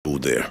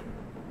there.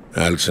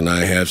 Alex and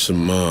I have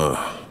some,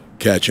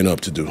 catching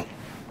up to do.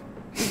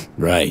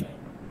 Right.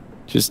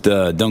 Just,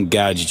 don't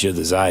gouge each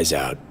other's eyes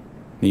out.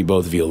 Need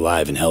both of you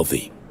alive and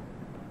healthy.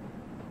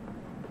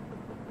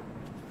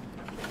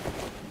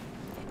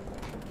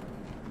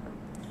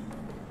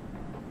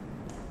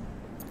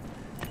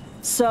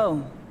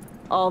 So,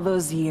 all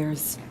those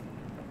years.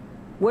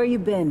 Where you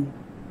been?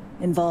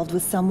 Involved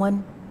with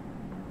someone?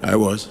 I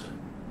was.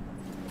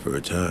 For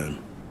a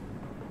time.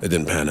 It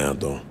didn't pan out,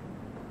 though.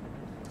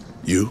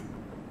 You?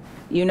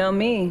 You know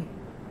me.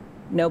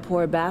 No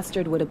poor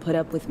bastard would have put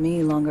up with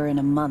me longer in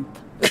a month.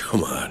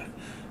 Come on.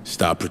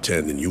 Stop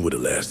pretending you would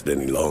have lasted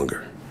any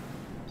longer.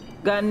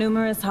 Got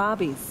numerous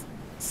hobbies.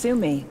 Sue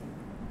me.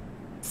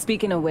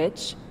 Speaking of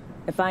which,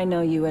 if I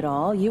know you at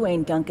all, you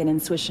ain't dunking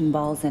and swishing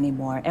balls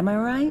anymore, am I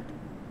right?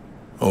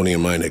 Only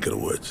in my neck of the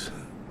woods.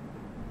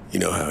 You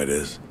know how it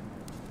is.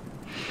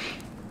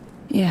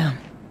 Yeah.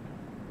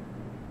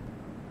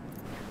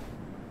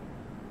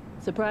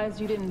 Surprised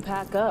you didn't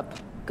pack up,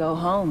 go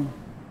home.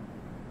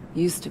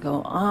 Used to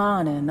go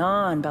on and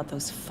on about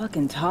those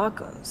fucking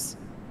tacos.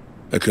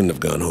 I couldn't have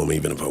gone home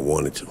even if I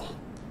wanted to.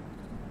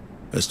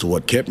 As to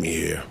what kept me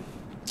here,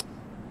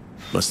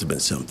 must have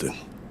been something.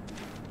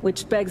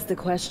 Which begs the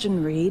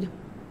question, Reed.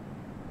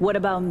 What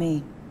about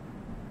me?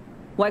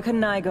 Why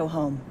couldn't I go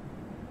home?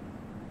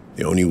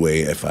 The only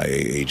way FIA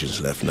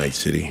agents left Night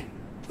City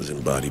was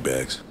in body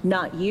bags.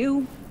 Not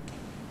you.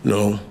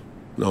 No,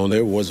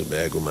 there was a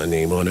bag with my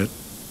name on it.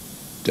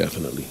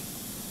 Definitely.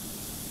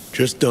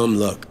 Just dumb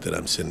luck that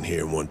I'm sitting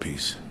here in one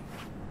piece.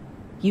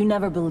 You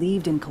never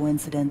believed in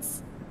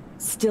coincidence.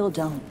 Still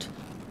don't.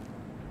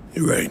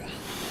 You're right.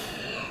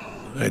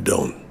 I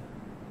don't.